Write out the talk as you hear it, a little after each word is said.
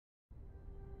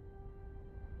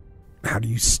How do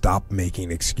you stop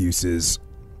making excuses?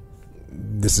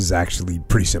 This is actually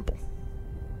pretty simple.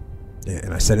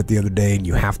 And I said it the other day, and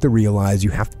you have to realize,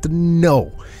 you have to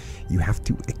know, you have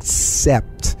to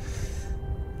accept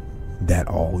that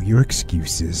all your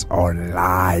excuses are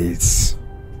lies.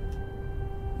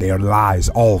 They are lies,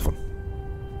 all of them.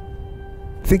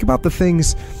 Think about the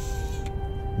things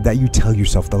that you tell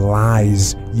yourself, the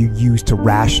lies you use to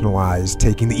rationalize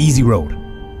taking the easy road.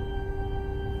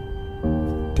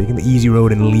 Taking the easy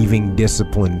road and leaving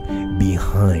discipline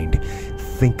behind.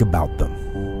 Think about them.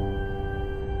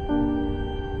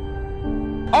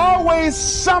 Always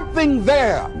something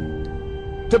there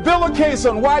to build a case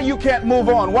on why you can't move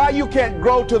on, why you can't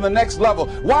grow to the next level,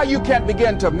 why you can't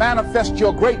begin to manifest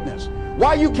your greatness,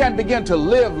 why you can't begin to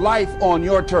live life on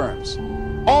your terms.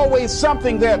 Always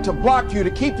something there to block you,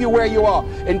 to keep you where you are,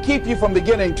 and keep you from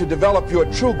beginning to develop your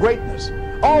true greatness.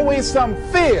 Always some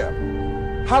fear.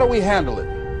 How do we handle it?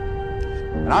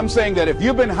 And I'm saying that if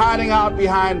you've been hiding out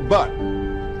behind but,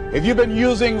 if you've been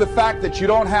using the fact that you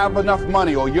don't have enough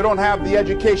money or you don't have the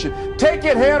education, take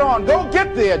it head on. Go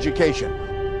get the education.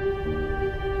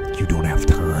 You don't have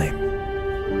time.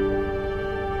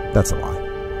 That's a lie.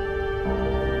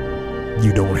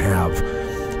 You don't have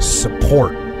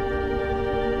support.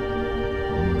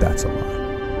 That's a lie.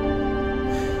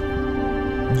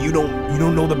 You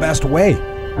don't know the best way.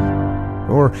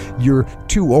 Or you're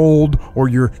too old, or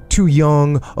you're too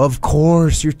young. Of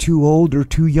course you're too old or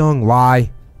too young.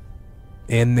 Lie.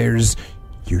 And there's,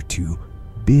 you're too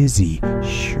busy.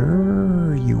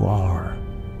 Sure you are.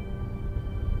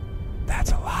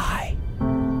 That's a lie.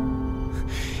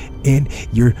 And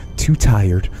you're too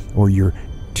tired, or you're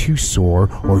too sore,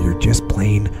 or you're just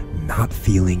plain not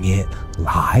feeling it.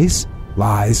 Lies,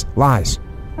 lies, lies.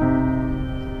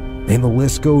 And the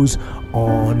list goes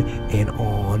on and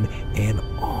on and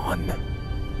on.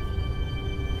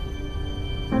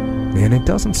 And it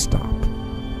doesn't stop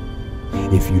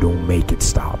if you don't make it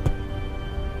stop.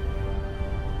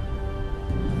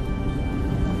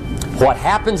 What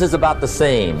happens is about the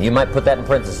same. You might put that in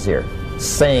parentheses here.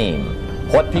 Same.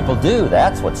 What people do,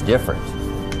 that's what's different.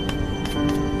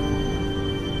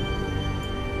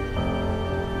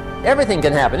 Everything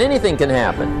can happen. Anything can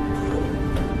happen.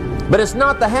 But it's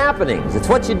not the happenings. It's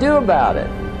what you do about it.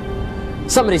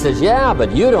 Somebody says, yeah,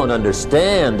 but you don't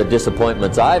understand the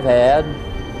disappointments I've had.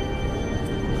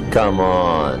 Come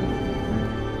on.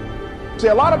 See,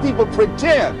 a lot of people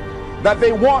pretend that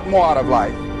they want more out of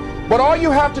life. But all you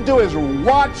have to do is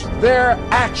watch their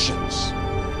actions.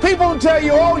 People tell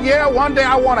you, oh yeah, one day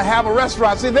I want to have a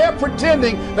restaurant. See, they're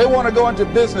pretending they want to go into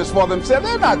business for themselves.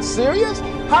 They're not serious.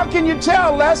 How can you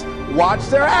tell, Les? Watch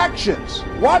their actions.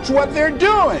 Watch what they're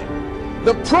doing.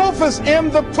 The proof is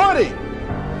in the pudding.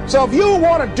 So if you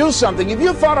want to do something, if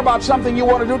you thought about something you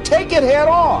want to do, take it head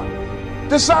on.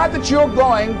 Decide that you're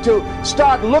going to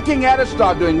start looking at it,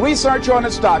 start doing research on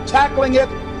it, start tackling it,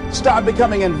 start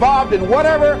becoming involved in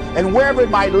whatever and wherever it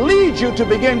might lead you to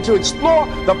begin to explore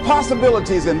the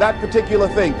possibilities in that particular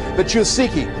thing that you're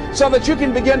seeking, so that you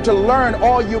can begin to learn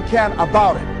all you can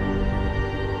about it.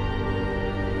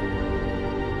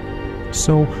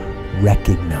 So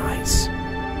recognize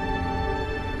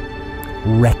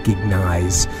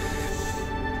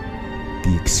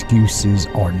the excuses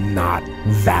are not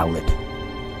valid.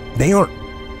 They aren't.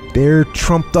 They're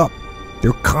trumped up.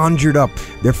 They're conjured up.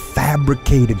 They're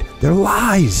fabricated. They're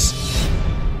lies.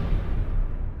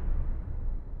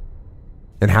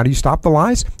 And how do you stop the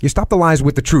lies? You stop the lies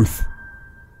with the truth.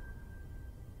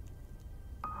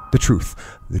 The truth.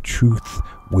 The truth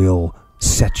will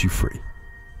set you free.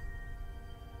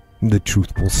 The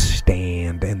truth will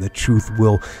stand, and the truth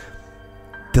will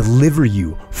deliver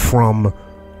you from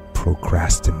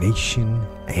procrastination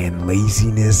and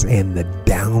laziness and the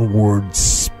downward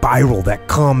spiral that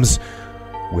comes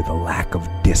with a lack of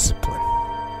discipline.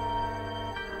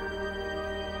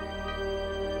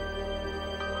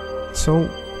 So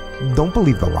don't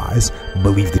believe the lies,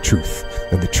 believe the truth.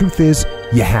 And the truth is,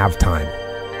 you have time.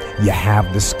 You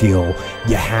have the skill,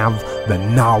 you have the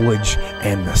knowledge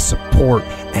and the support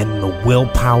and the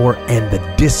willpower and the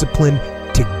discipline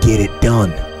to get it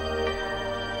done.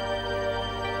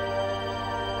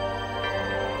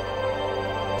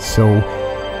 So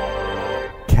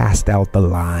cast out the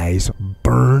lies,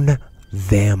 burn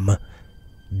them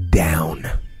down,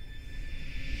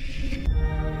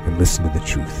 and listen to the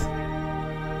truth.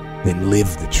 Then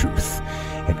live the truth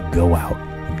and go out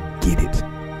and get it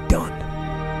done.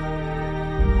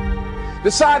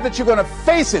 Decide that you're going to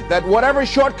face it, that whatever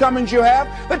shortcomings you have,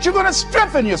 that you're going to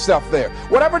strengthen yourself there.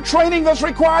 Whatever training that's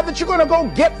required, that you're going to go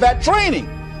get that training,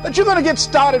 that you're going to get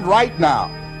started right now.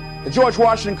 George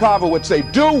Washington Carver would say,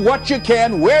 do what you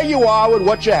can, where you are, with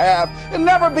what you have, and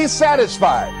never be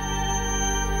satisfied.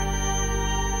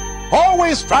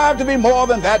 Always strive to be more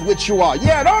than that which you are.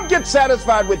 Yeah, don't get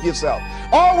satisfied with yourself.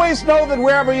 Always know that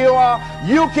wherever you are,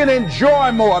 you can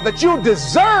enjoy more, that you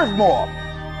deserve more.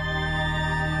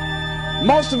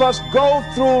 Most of us go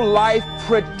through life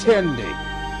pretending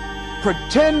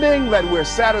that we're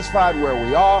satisfied where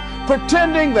we are,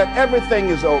 pretending that everything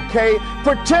is okay,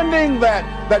 pretending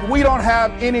that we don't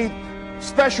have any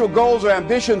special goals or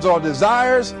ambitions or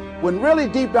desires, when really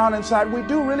deep down inside we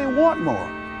do really want more.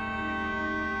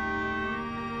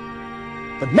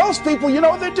 But most people, you know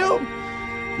what they do?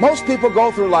 Most people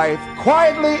go through life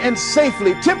quietly and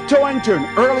safely, tiptoeing to an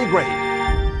early grave.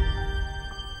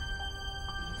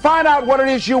 Find out what it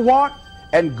is you want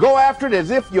and go after it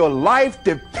as if your life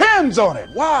depends on it.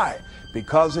 Why?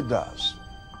 Because it does.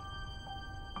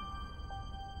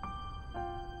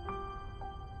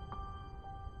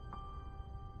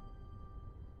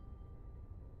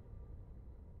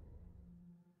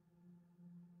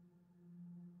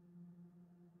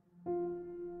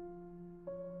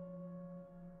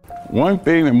 One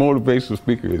thing a motivational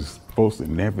speaker is supposed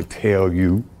to never tell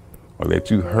you, or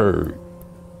that you heard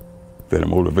that a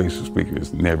motivational speaker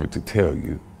is never to tell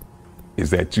you, is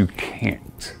that you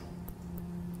can't.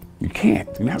 You can't.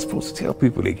 You're not supposed to tell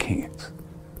people they can't.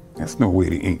 That's no way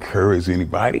to encourage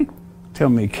anybody. Tell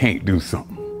them they can't do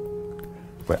something.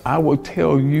 But I will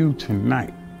tell you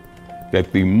tonight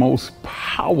that the most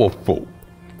powerful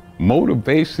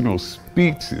motivational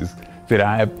speeches that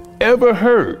I have ever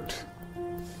heard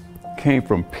came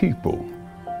from people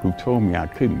who told me I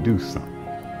couldn't do something.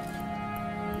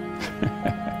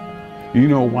 You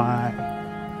know why?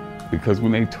 Because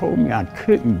when they told me I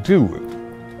couldn't do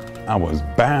it, I was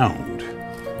bound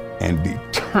and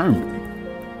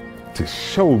determined to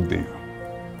show them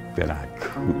that I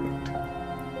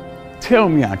could. Tell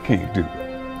me I can't do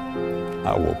it.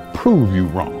 I will prove you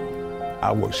wrong.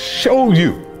 I will show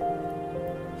you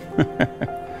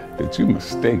that you're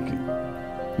mistaken.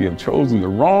 You have chosen the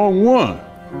wrong one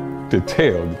to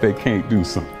tell that they can't do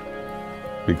something.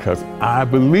 Because I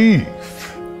believe,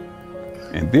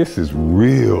 and this is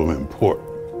real important,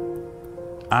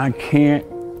 I can't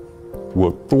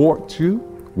will thwart you,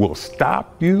 will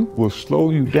stop you, will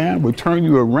slow you down, will turn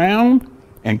you around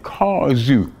and cause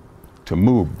you to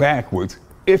move backwards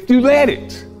if you let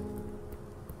it.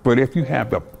 But if you have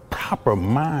the proper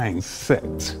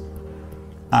mindset,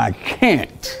 I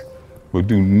can't will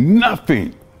do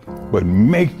nothing but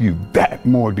make you that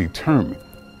more determined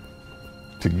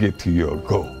to get to your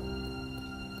goal.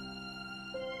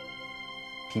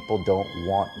 People don't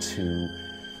want to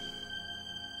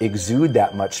exude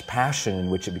that much passion in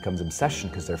which it becomes obsession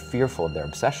because they're fearful of their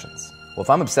obsessions. Well, if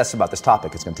I'm obsessed about this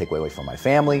topic, it's going to take away from my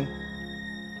family,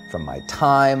 from my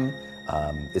time.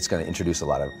 It's going to introduce a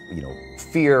lot of,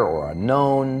 fear or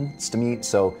unknowns to me.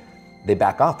 So they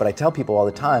back off. But I tell people all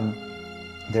the time,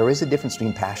 there is a difference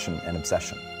between passion and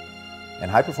obsession. And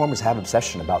high performers have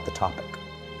obsession about the topic,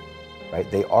 right?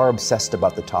 They are obsessed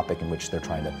about the topic in which they're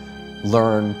trying to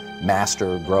learn,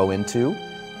 master, grow into.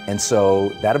 And so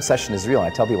that obsession is real.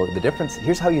 And I tell people the difference,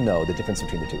 here's how you know the difference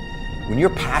between the two. When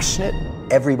you're passionate,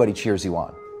 everybody cheers you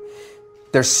on.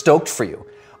 They're stoked for you.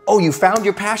 Oh, you found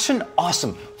your passion?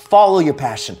 Awesome. Follow your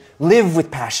passion. Live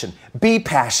with passion. Be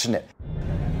passionate.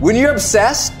 When you're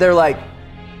obsessed, they're like,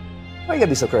 why you gotta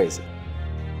be so crazy?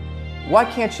 Why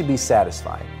can't you be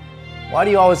satisfied? Why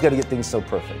do you always gotta get things so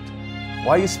perfect?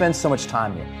 Why do you spend so much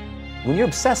time here? When you're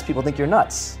obsessed, people think you're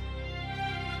nuts.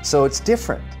 So it's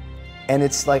different. And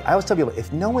it's like, I always tell people,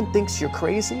 if no one thinks you're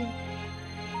crazy,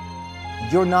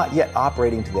 you're not yet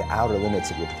operating to the outer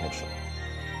limits of your potential.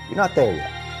 You're not there yet.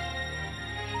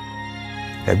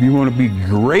 If you want to be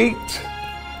great,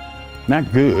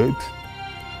 not good,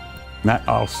 not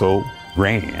also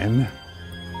grand,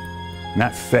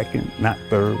 not second, not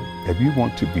third, if you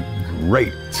want to be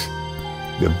great,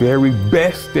 the very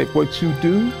best at what you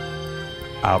do,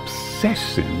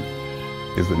 obsession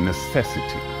is a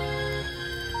necessity.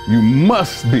 You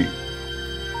must be.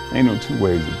 Ain't no two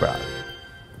ways about it.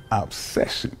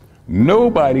 Obsession.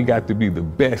 Nobody got to be the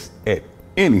best at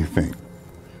anything.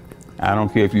 I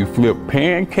don't care if you flip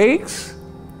pancakes,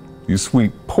 you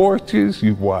sweep porches,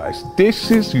 you wash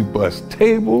dishes, you bust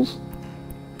tables.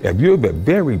 If you're the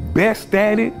very best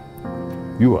at it,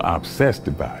 you are obsessed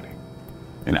about it.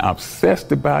 And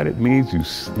obsessed about it means you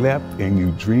slept and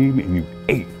you dreamed and you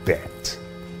ate that.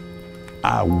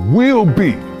 I will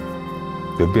be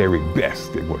the very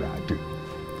best at what I do.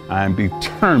 I am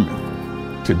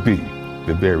determined to be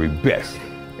the very best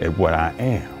at what I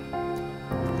am.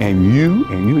 And you,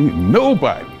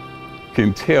 nobody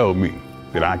can tell me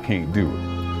that I can't do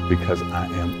it because I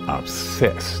am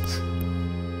obsessed.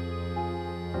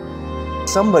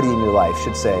 Somebody in your life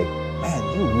should say, man,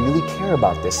 you really care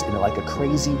about this in like a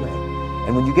crazy way.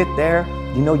 And when you get there,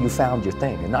 you know you found your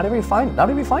thing. And not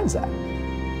everybody finds that.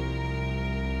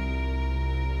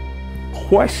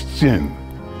 Question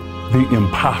the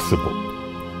impossible.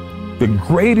 The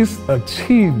greatest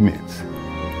achievements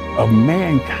of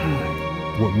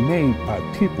mankind were made by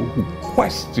people who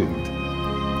questioned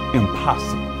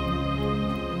impossible.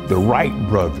 The Wright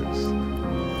brothers.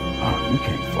 Oh, you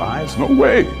can't fly, there's no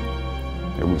way.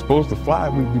 They were supposed to fly,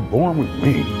 we'd be born with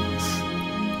wings.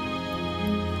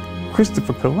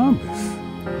 Christopher Columbus.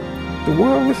 The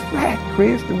world is flat,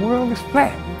 Chris, the world is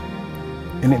flat.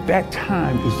 And at that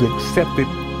time, it was accepted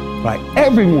by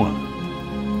everyone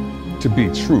to be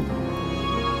true.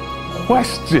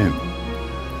 Question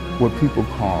what people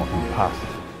call impossible.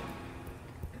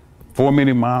 4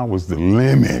 million miles was the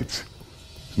limit.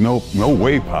 No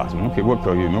way possible. Okay, what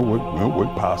tell you? No way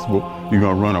possible. You're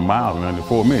gonna run a mile in under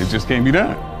 4 minutes. It just can't be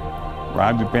done.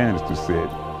 Roger Bannister said,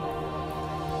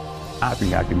 I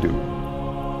think I can do it.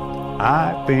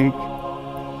 I think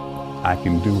I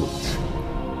can do it.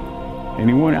 And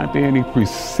he went out there and he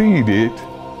proceeded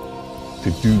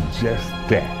to do just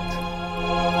that.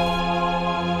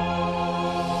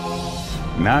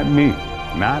 Not me,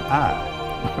 not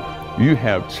I. You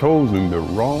have chosen the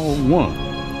wrong one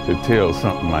to tell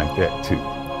something like that to.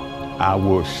 I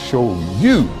will show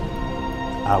you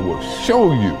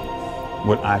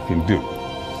what I can do.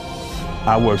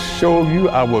 I will show you,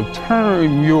 I will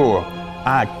turn your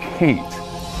I can't,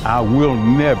 I will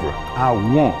never, I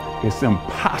won't, it's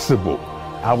impossible.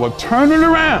 I will turn it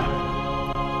around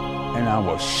and I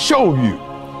will show you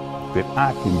that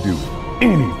I can do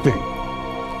anything,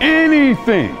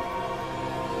 anything.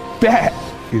 That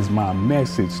is my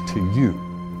message to you.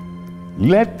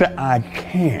 Let the I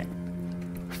can't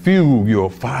fuel your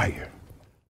fire.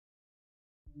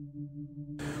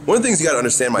 One of the things you gotta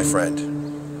understand, my friend,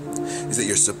 is that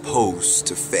you're supposed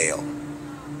to fail.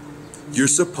 You're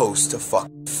supposed to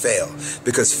fail,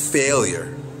 because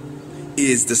failure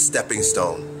is the stepping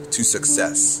stone to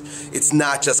success. It's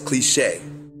not just cliche.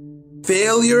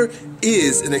 Failure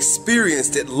is an experience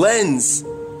that lends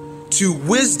to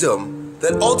wisdom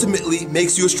that ultimately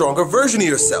makes you a stronger version of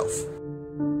yourself.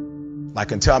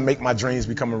 Like, until I make my dreams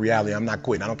become a reality, I'm not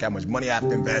quitting. I don't care how much money I have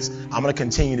to invest. I'm gonna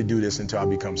continue to do this until I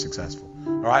become successful.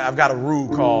 All right, I've got a rule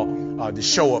called the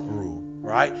show up rule. All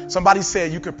right, somebody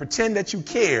said you could pretend that you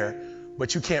care,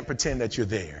 but you can't pretend that you're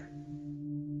there.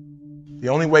 The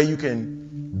only way you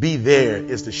can be there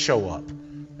is to show up.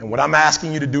 And what I'm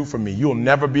asking you to do for me, you'll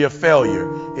never be a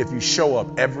failure if you show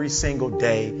up every single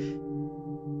day.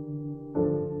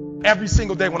 Every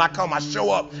single day when I come, I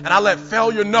show up and I let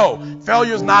failure know.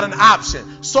 Failure is not an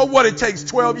option. So what? It takes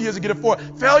 12 years to get it forward.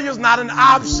 Failure is not an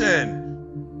option.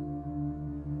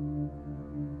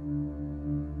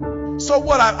 So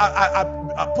what?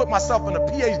 I put myself in a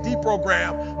PhD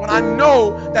program when I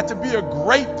know that to be a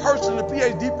great person in a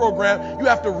PhD program, you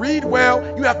have to read well,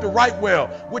 you have to write well,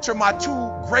 which are my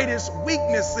two greatest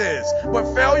weaknesses.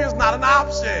 But failure is not an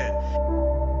option.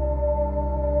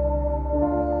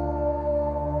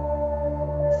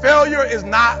 Failure is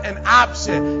not an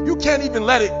option. You can't even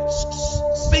let it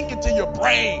sink into your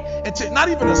brain, not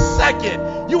even a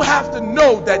second. You have to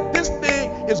know that this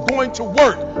thing is going to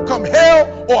work. Come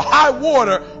hell or high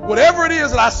water, whatever it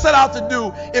is that I set out to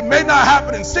do, it may not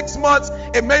happen in 6 months,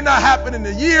 it may not happen in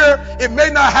a year, it may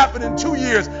not happen in 2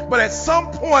 years, but at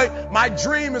some point, my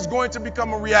dream is going to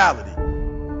become a reality.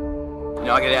 You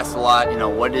know, I get asked a lot,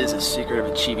 what is the secret of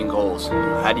achieving goals?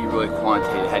 How do you really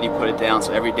quantitate it? How do you put it down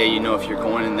so every day you know if you're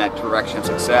going in that direction of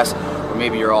success or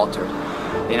maybe you're altered?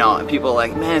 And people are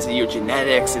like, man, is it your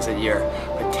genetics? Is it your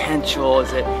potential?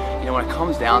 Is it, when it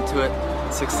comes down to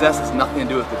it, success has nothing to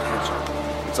do with potential.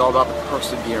 It's all about the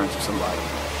perseverance of somebody.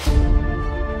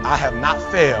 I have not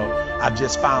failed. I've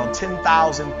just found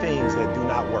 10,000 things that do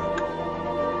not work.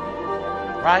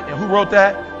 Right? And who wrote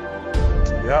that?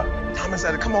 Yeah. Thomas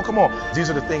said, come on. These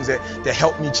are the things that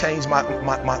help me change my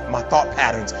thought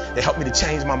patterns. They help me to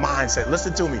change my mindset.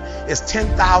 Listen to me. It's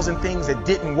 10,000 things that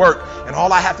didn't work. And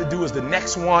all I have to do is the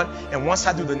next one. And once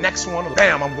I do the next one,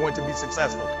 bam, I'm going to be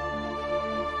successful.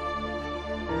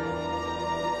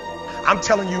 I'm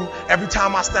telling you, every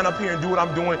time I stand up here and do what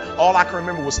I'm doing, all I can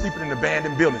remember was sleeping in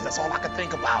abandoned buildings. That's all I could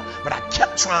think about. But I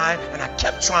kept trying, and I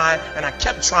kept trying, and I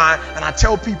kept trying. And I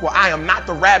tell people, I am not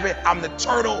the rabbit, I'm the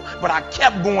turtle. But I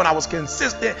kept going, I was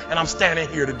consistent, and I'm standing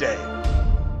here today.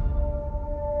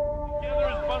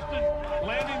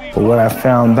 But what I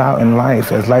found out in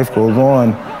life, as life goes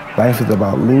on, life is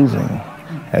about losing.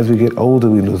 As we get older,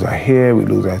 we lose our hair, we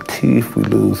lose our teeth, we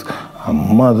lose our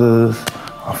mothers,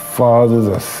 our fathers,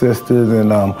 our sisters, and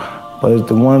but it's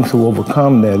the ones who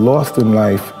overcome their lost in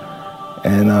life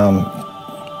and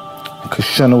could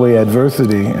shun away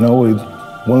adversity and always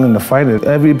willing to fight at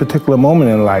every particular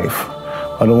moment in life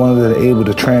are the ones that are able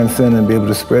to transcend and be able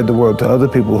to spread the word to other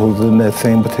people who's in that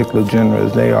same particular genre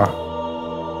as they are.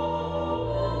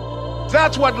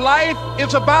 That's what life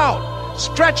is about,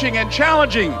 stretching and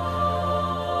challenging,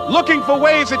 looking for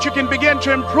ways that you can begin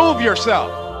to improve yourself.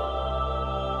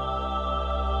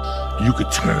 You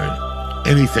could turn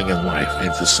anything in life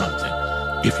into something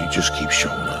if you just keep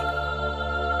showing up.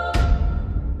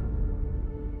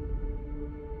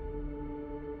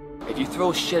 If you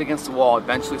throw shit against the wall,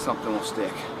 eventually something will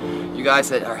stick. You guys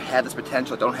that have this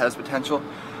potential, don't have this potential,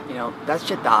 you know, that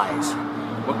shit dies.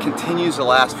 What continues to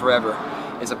last forever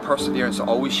is a perseverance to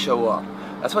always show up.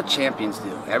 That's what champions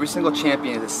do. Every single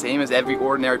champion is the same as every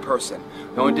ordinary person.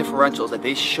 The only differential is that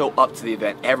they show up to the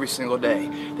event every single day.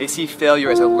 They see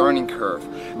failure as a learning curve.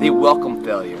 They welcome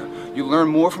failure. You learn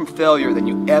more from failure than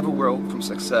you ever will from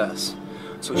success.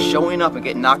 So showing up and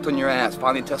getting knocked on your ass,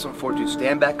 finding intestinal fortitude,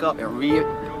 stand back up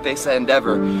and face that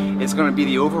endeavor is going to be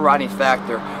the overriding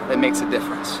factor that makes a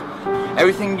difference.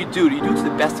 Everything you do to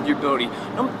the best of your ability.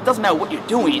 It doesn't matter what you're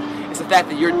doing, it's the fact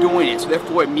that you're doing it, so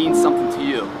therefore it means something to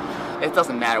you. It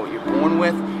doesn't matter what you're born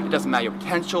with, it doesn't matter your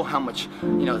potential, how much,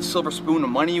 the silver spoon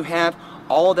of money you have.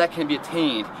 All of that can be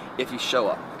attained if you show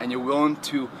up and you're willing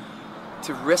to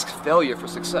risk failure for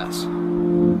success.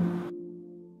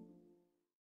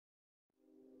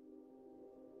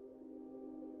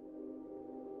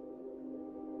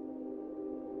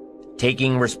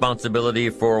 Taking responsibility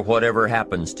for whatever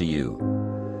happens to you.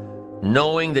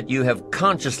 Knowing that you have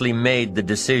consciously made the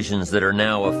decisions that are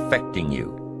now affecting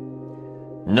you.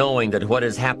 Knowing that what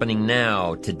is happening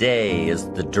now, today, is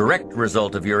the direct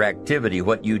result of your activity,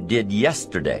 what you did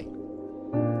yesterday.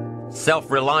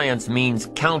 Self-reliance means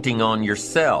counting on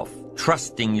yourself,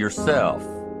 trusting yourself,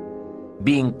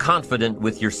 being confident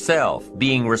with yourself,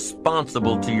 being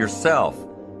responsible to yourself,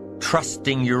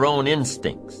 trusting your own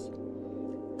instincts.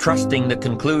 Trusting the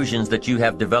conclusions that you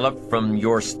have developed from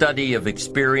your study of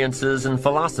experiences and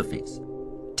philosophies,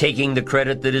 taking the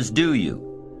credit that is due you,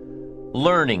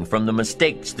 learning from the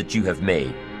mistakes that you have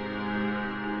made.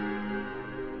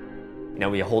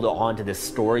 We hold on to this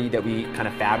story that we kind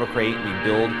of fabricate, we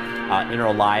build in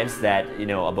our lives that,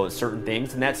 about certain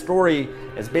things, and that story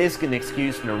is basically an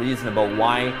excuse and a reason about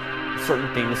why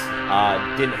certain things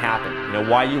didn't happen,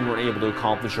 why you weren't able to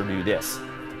accomplish or do this.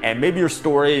 And maybe your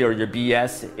story or your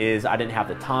BS is I didn't have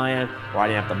the time, or I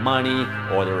didn't have the money,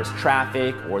 or there was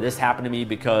traffic, or this happened to me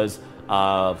because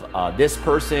of this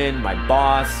person, my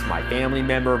boss, my family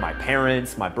member, my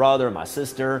parents, my brother, my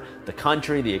sister, the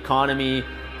country, the economy,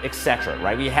 etc.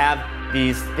 Right? We have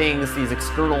these things, these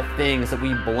external things that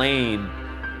we blame,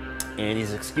 and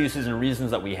these excuses and reasons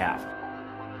that we have.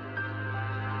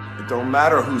 It don't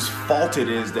matter whose fault it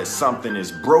is that something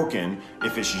is broken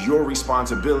if it's your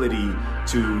responsibility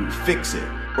to fix it.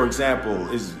 For example,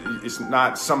 it's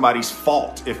not somebody's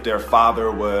fault if their father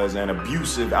was an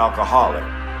abusive alcoholic,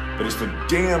 but it's for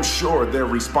damn sure their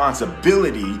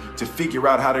responsibility to figure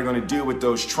out how they're going to deal with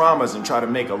those traumas and try to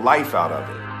make a life out of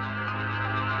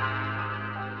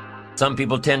it. Some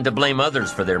people tend to blame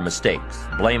others for their mistakes,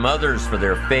 blame others for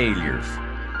their failures.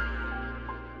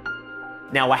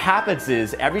 Now what happens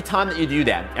is every time that you do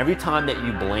that, every time that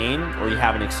you blame or you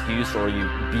have an excuse or you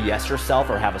BS yourself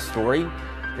or have a story,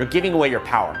 you're giving away your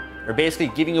power. You're basically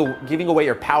giving away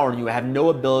your power, and you have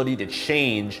no ability to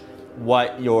change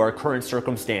what your current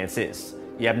circumstance is.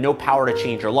 You have no power to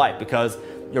change your life because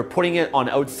you're putting it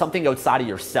on something outside of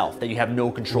yourself that you have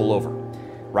no control over,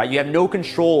 right? You have no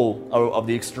control of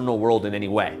the external world in any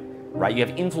way, right? You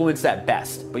have influence at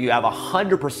best, but you have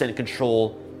 100%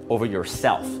 control over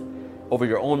yourself, over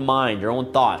your own mind, your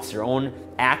own thoughts, your own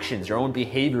actions, your own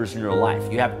behaviors in your life.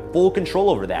 You have full control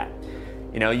over that.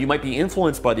 You might be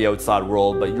influenced by the outside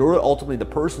world, but you're ultimately the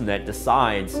person that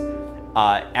decides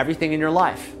everything in your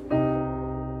life.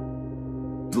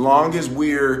 As long as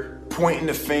we're pointing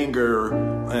the finger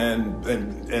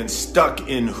and stuck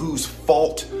in whose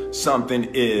fault something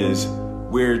is,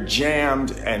 we're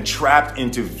jammed and trapped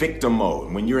into victim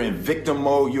mode. When you're in victim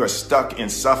mode, you are stuck in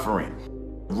suffering.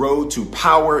 Road to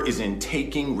power is in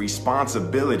taking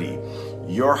responsibility.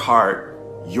 Your heart,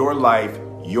 your life,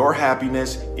 your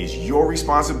happiness is your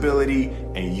responsibility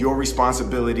and your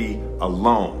responsibility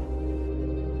alone.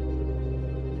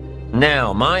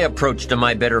 Now, my approach to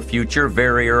my better future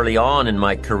very early on in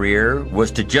my career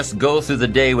was to just go through the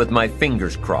day with my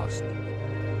fingers crossed.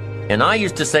 And I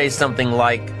used to say something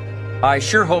like, I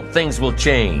sure hope things will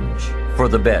change for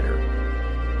the better.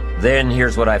 Then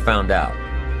here's what I found out.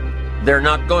 They're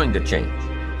not going to change.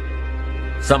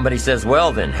 Somebody says,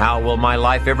 well then, how will my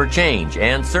life ever change?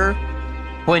 Answer,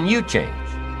 when you change.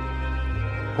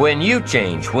 When you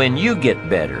change, when you get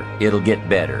better, it'll get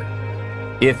better.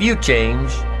 If you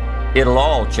change, it'll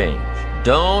all change.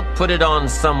 Don't put it on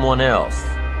someone else.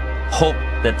 Hope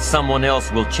that someone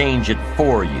else will change it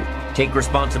for you. Take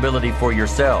responsibility for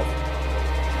yourself.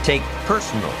 Take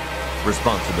personal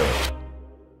responsibility.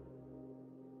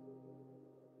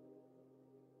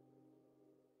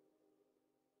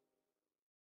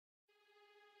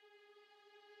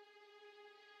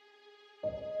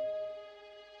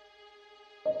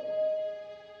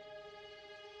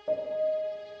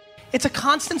 It's a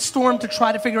constant storm to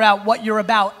try to figure out what you're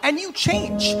about, and you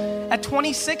change. At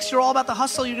 26, you're all about the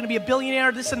hustle, you're gonna be a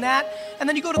billionaire, this and that, and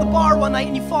then you go to the bar one night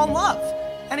and you fall in love,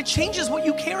 and it changes what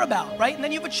you care about, right? And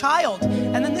then you have a child,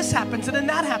 and then this happens, and then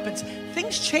that happens.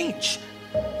 Things change.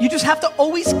 You just have to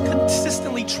always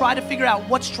consistently try to figure out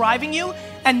what's driving you,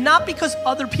 and not because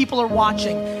other people are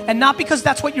watching, and not because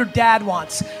that's what your dad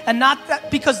wants, and not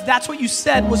because that's what you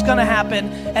said was gonna happen,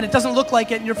 and it doesn't look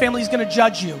like it, and your family's gonna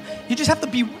judge you. You just have to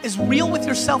be as real with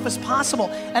yourself as possible,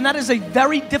 and that is a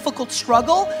very difficult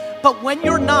struggle, but when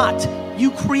you're not,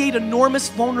 you create enormous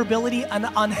vulnerability and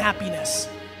unhappiness.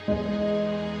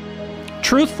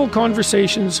 Truthful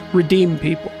conversations redeem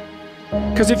people.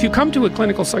 Because if you come to a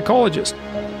clinical psychologist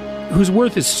whose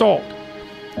worth is salt,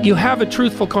 you have a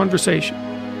truthful conversation.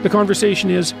 The conversation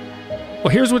is, well,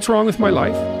 here's what's wrong with my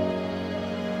life,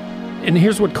 and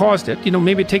here's what caused it. You know,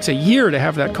 maybe it takes a year to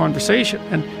have that conversation,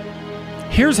 and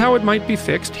here's how it might be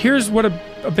fixed. Here's what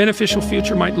a beneficial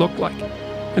future might look like.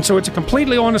 And so it's a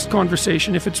completely honest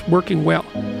conversation if it's working well.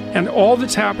 And all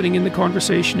that's happening in the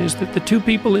conversation is that the two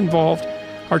people involved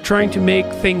are trying to make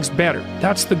things better.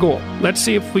 That's the goal. Let's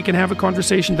see if we can have a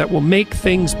conversation that will make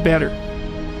things better.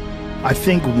 I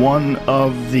think one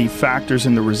of the factors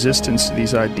in the resistance to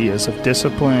these ideas of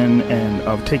discipline and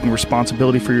of taking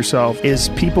responsibility for yourself is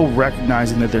people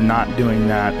recognizing that they're not doing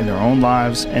that in their own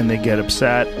lives, and they get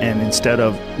upset, and instead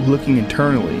of looking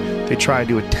internally, they try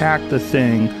to attack the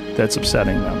thing that's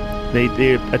upsetting them.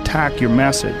 They attack your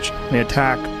message. They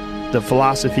attack the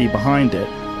philosophy behind it,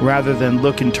 rather than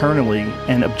look internally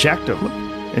and objectively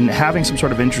and having some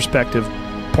sort of introspective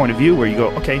point of view where you go,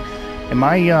 okay, am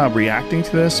I reacting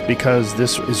to this because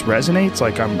this resonates?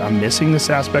 Like I'm missing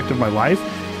this aspect of my life?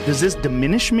 Does this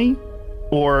diminish me?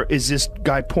 Or is this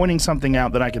guy pointing something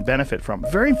out that I can benefit from?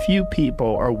 Very few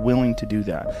people are willing to do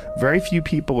that. Very few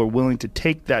people are willing to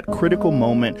take that critical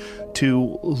moment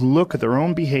to look at their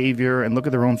own behavior and look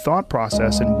at their own thought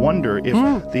process and wonder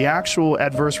if the actual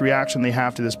adverse reaction they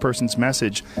have to this person's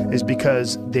message is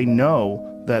because they know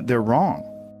that they're wrong.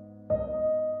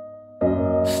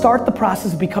 Start the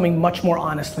process of becoming much more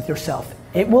honest with yourself.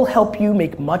 It will help you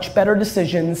make much better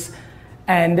decisions,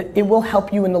 and it will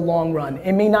help you in the long run.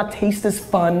 It may not taste as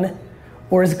fun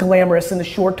or as glamorous in the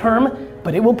short term,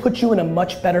 but it will put you in a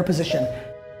much better position.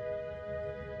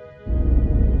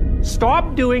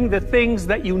 Stop doing the things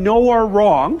that you know are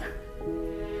wrong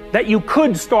that you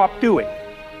could stop doing.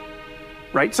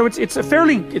 Right? So it's a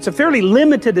fairly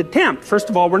limited attempt. First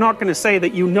of all, we're not going to say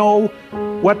that you know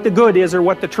what the good is or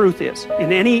what the truth is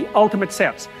in any ultimate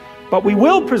sense. But we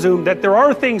will presume that there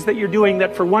are things that you're doing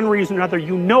that for one reason or another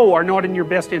you know are not in your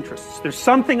best interests. There's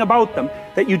something about them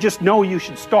that you just know you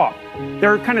should stop.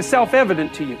 They're kind of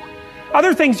self-evident to you.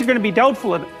 Other things you're going to be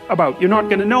doubtful about. You're not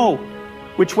going to know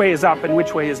which way is up and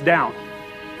which way is down.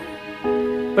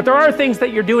 But there are things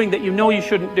that you're doing that you know you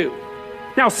shouldn't do.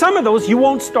 Now, some of those you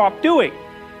won't stop doing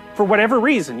for whatever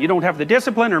reason. You don't have the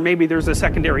discipline, or maybe there's a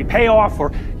secondary payoff,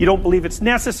 or you don't believe it's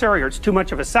necessary, or it's too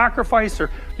much of a sacrifice, or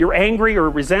you're angry or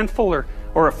resentful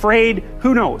or afraid.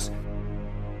 Who knows?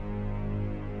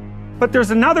 But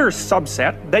there's another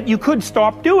subset that you could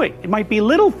stop doing. It might be a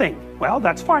little thing. Well,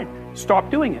 that's fine.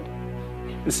 Stop doing it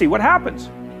and see what happens.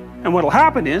 And what'll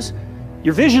happen is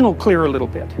your vision will clear a little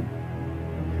bit.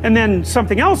 And then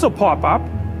something else will pop up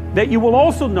that you will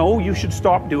also know you should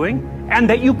stop doing and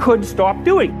that you could stop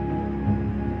doing.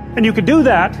 And you could do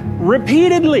that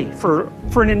repeatedly for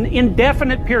an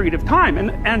indefinite period of time.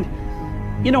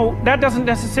 And you know, that doesn't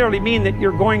necessarily mean that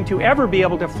you're going to ever be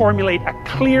able to formulate a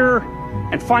clear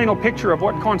and final picture of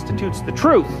what constitutes the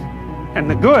truth and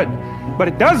the good. But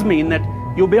it does mean that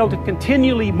you'll be able to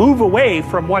continually move away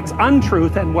from what's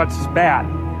untruth and what's bad.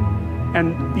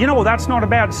 And you know, that's not a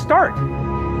bad start.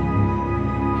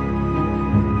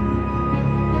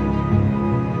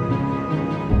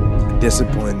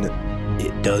 Discipline,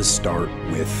 it does start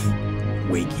with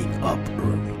waking up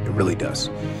early. It really does.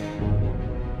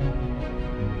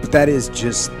 But that is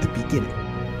just the beginning.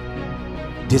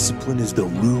 Discipline is the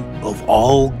root of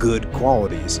all good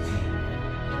qualities.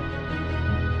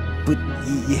 But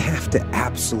you have to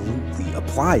absolutely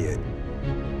apply it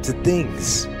to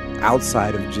things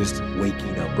outside of just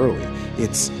waking up early.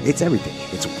 It's everything.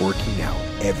 It's working out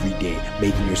every day,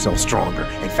 making yourself stronger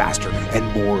and faster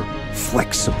and more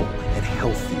flexible and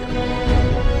healthier.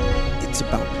 It's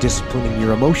about disciplining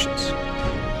your emotions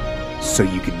so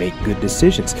you can make good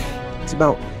decisions. It's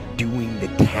about doing the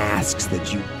tasks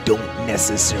that you don't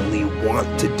necessarily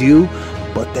want to do,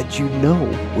 but that you know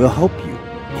will help you.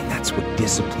 And that's what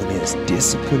discipline is.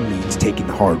 Discipline means taking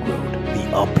the hard road,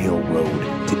 the uphill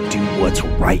road, to do what's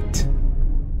right.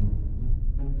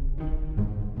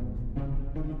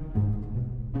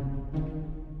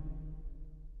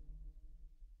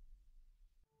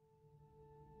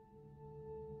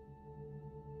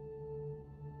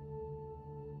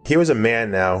 He was a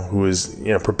man now who was,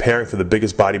 preparing for the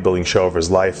biggest bodybuilding show of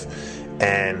his life,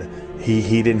 and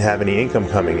he didn't have any income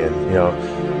coming in.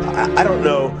 I don't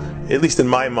know, at least in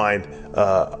my mind,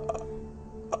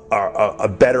 a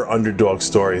better underdog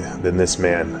story than this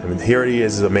man. I mean, here he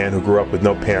is, a man who grew up with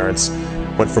no parents,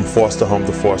 went from foster home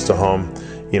to foster home,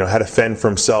 had to fend for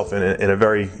himself in a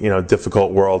very,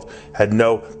 difficult world, had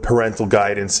no parental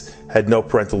guidance, had no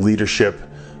parental leadership,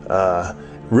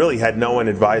 really had no one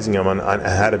advising him on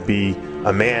how to be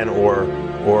a man or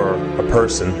a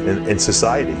person in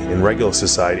society, in regular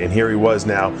society. And here he was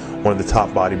now, one of the top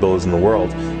bodybuilders in the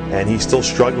world, and he's still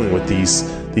struggling with these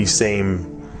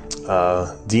same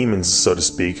demons, so to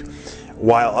speak,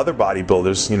 while other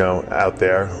bodybuilders, out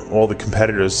there, all the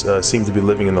competitors seem to be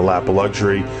living in the lap of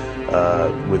luxury,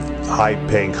 with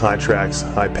high-paying contracts,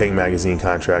 high-paying magazine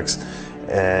contracts.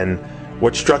 And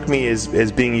what struck me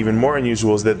as being even more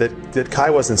unusual is that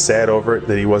Kai wasn't sad over it,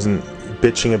 that he wasn't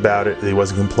bitching about it, that he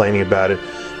wasn't complaining about it,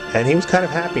 and he was kind of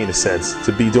happy in a sense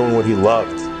to be doing what he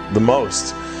loved the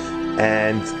most,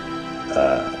 and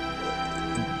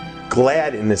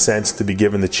glad in a sense to be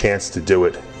given the chance to do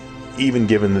it, even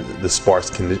given the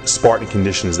Spartan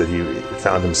conditions that he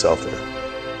found himself in.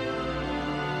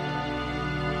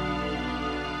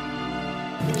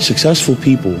 Successful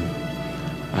people,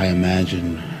 I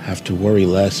imagine, have to worry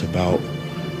less about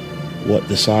what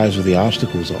the size of the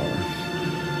obstacles are,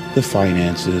 the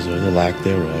finances or the lack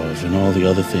thereof, and all the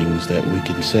other things that we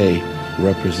can say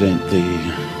represent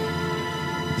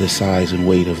the size and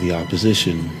weight of the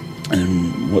opposition,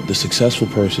 and what the successful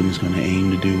person is going to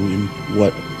aim to do, and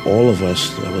what all of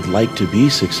us that would like to be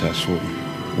successful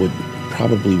would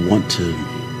probably want to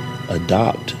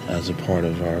adopt as a part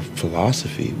of our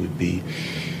philosophy would be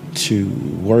to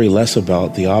worry less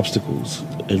about the obstacles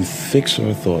and fix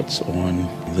our thoughts on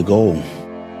the goal.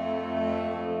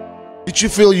 Did you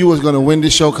feel you was going to win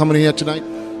this show coming in here tonight?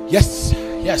 Yes.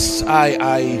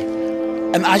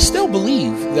 I still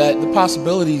believe that the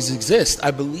possibilities exist.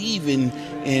 I believe in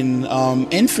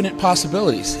infinite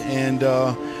possibilities, and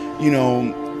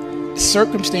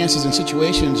circumstances and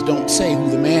situations don't say who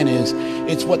the man is.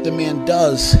 It's what the man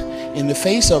does in the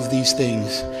face of these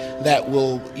things that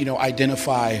will,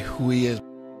 identify who he is.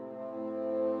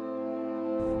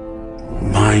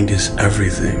 Mind is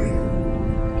everything.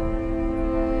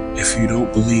 If you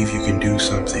don't believe you can do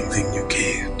something, then you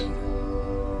can't.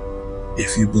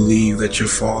 If you believe that your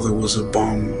father was a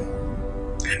bum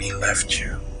and he left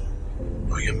you,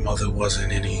 or your mother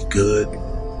wasn't any good,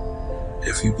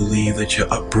 if you believe that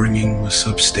your upbringing was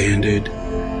substandard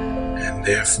and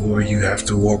therefore you have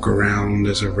to walk around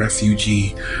as a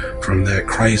refugee from that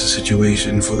crisis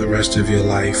situation for the rest of your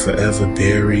life, forever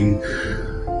bearing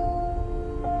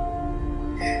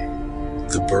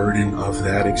the burden of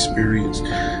that experience,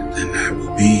 then that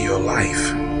will be your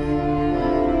life.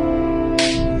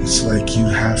 It's like you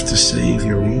have to save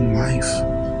your own life.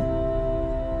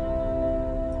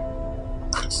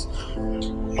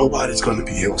 Nobody's going to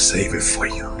be able to save it for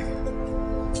you.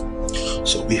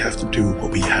 So we have to do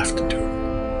what we have to do,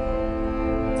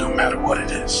 no matter what it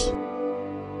is.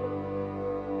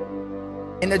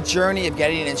 In the journey of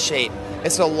getting in shape,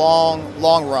 it's a long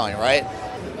run, right?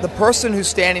 The person who's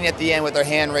standing at the end with their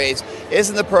hand raised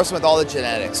isn't the person with all the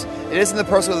genetics. It isn't the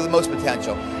person with the most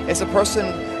potential. It's the person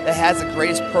that has the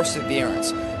greatest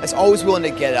perseverance, that's always willing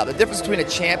to get up. The difference between a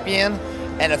champion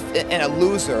and a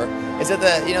loser is that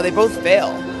they both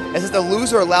fail. It's that the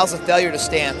loser allows the failure to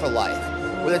stand for life.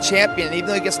 With a champion, even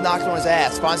though he gets knocked on his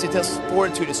ass, finds the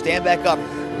fortitude to stand back up,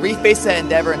 reface that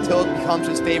endeavor until it becomes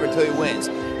his favorite, until he wins.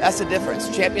 That's the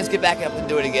difference. Champions get back up and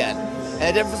do it again.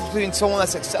 And the difference between someone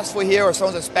that's successful here or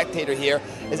someone's a spectator here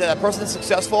is that a person that's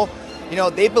successful,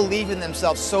 they believe in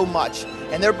themselves so much,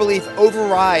 and their belief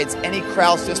overrides any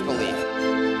crowd's disbelief.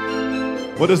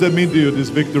 What does that mean to you, this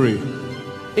victory?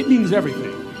 It means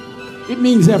everything. It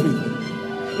means everything.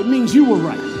 It means you were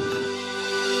right.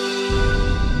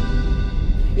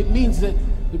 It means that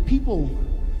the people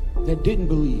that didn't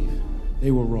believe, they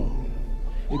were wrong.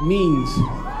 It means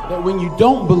that when you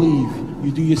don't believe, you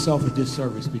do yourself a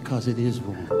disservice because it is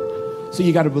wrong. So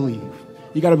you got to believe.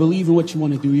 You got to believe in what you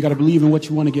want to do. You got to believe in what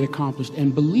you want to get accomplished,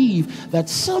 and believe that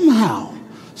somehow,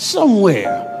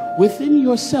 somewhere within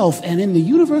yourself and in the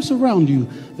universe around you,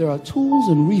 there are tools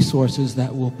and resources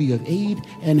that will be of aid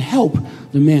and help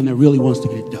the man that really wants to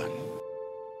get it done.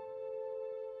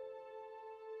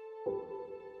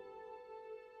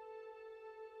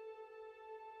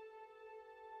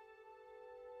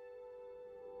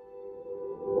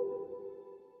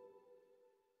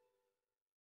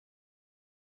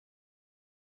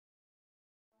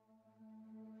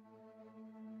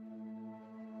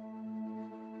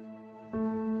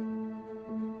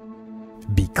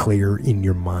 Be clear in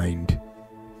your mind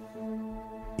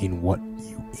in what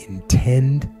you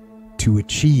intend to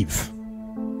achieve.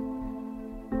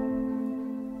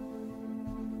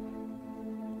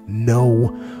 Know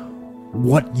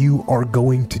what you are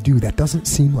going to do. That doesn't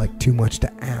seem like too much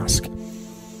to ask.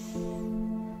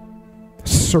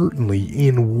 Certainly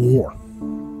in war.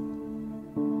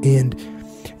 And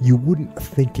you wouldn't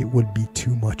think it would be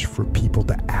too much for people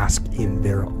to ask in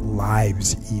their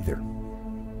lives either.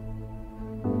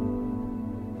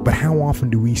 But how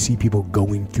often do we see people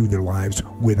going through their lives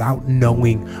without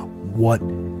knowing what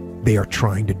they are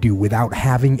trying to do, without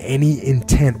having any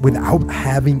intent, without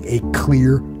having a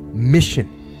clear mission?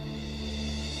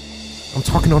 I'm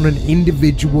talking on an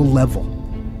individual level.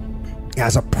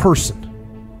 As a person,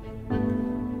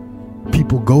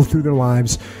 people go through their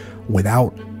lives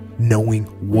without knowing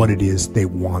what it is they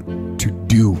want to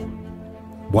do,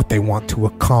 what they want to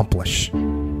accomplish.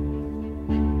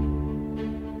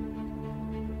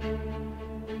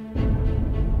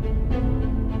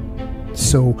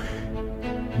 So,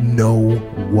 know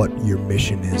what your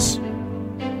mission is.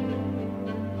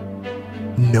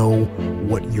 Know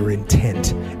what your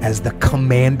intent, as the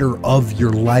commander of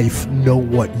your life, know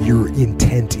what your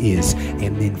intent is,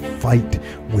 and then fight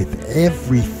with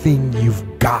everything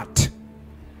you've got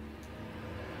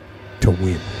to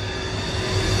win.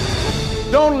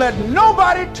 Don't let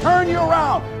nobody turn you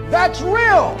around. That's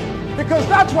real. Because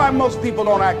that's why most people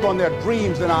don't act on their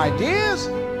dreams and ideas.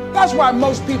 That's why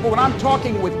most people, when I'm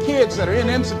talking with kids that are in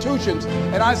institutions,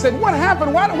 and I said, what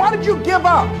happened? Why did you give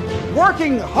up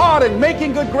working hard and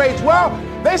making good grades? Well,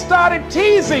 they started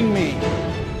teasing me.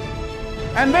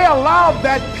 And they allowed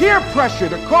that peer pressure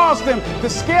to cause them to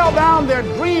scale down their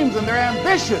dreams and their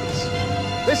ambitions.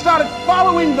 They started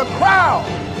following the crowd.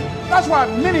 That's why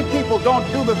many people don't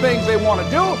do the things they want to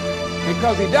do,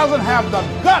 because he doesn't have the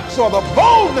guts or the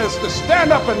boldness to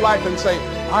stand up in life and say,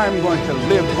 I'm going to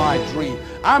live my dream.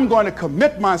 I'm going to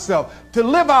commit myself to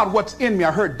live out what's in me.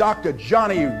 I heard Dr.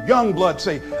 Johnny Youngblood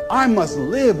say, I must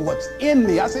live what's in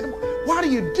me. I said, why do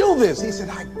you do this? He said,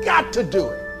 I got to do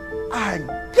it. I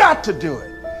got to do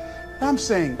it. And I'm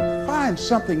saying, find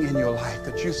something in your life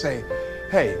that you say,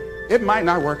 hey, it might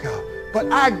not work out, but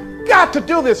I got to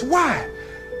do this. Why?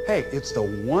 Hey, it's the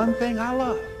one thing I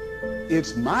love.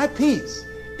 It's my peace.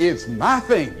 It's my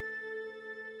thing.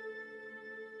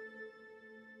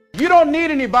 You don't need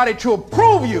anybody to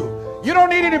approve you. You don't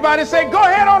need anybody to say, go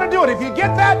ahead on and do it. If you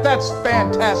get that, that's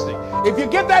fantastic. If you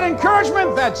get that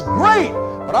encouragement, that's great.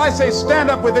 But I say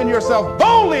stand up within yourself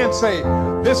boldly and say,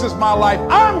 this is my life.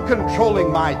 I'm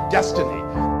controlling my destiny.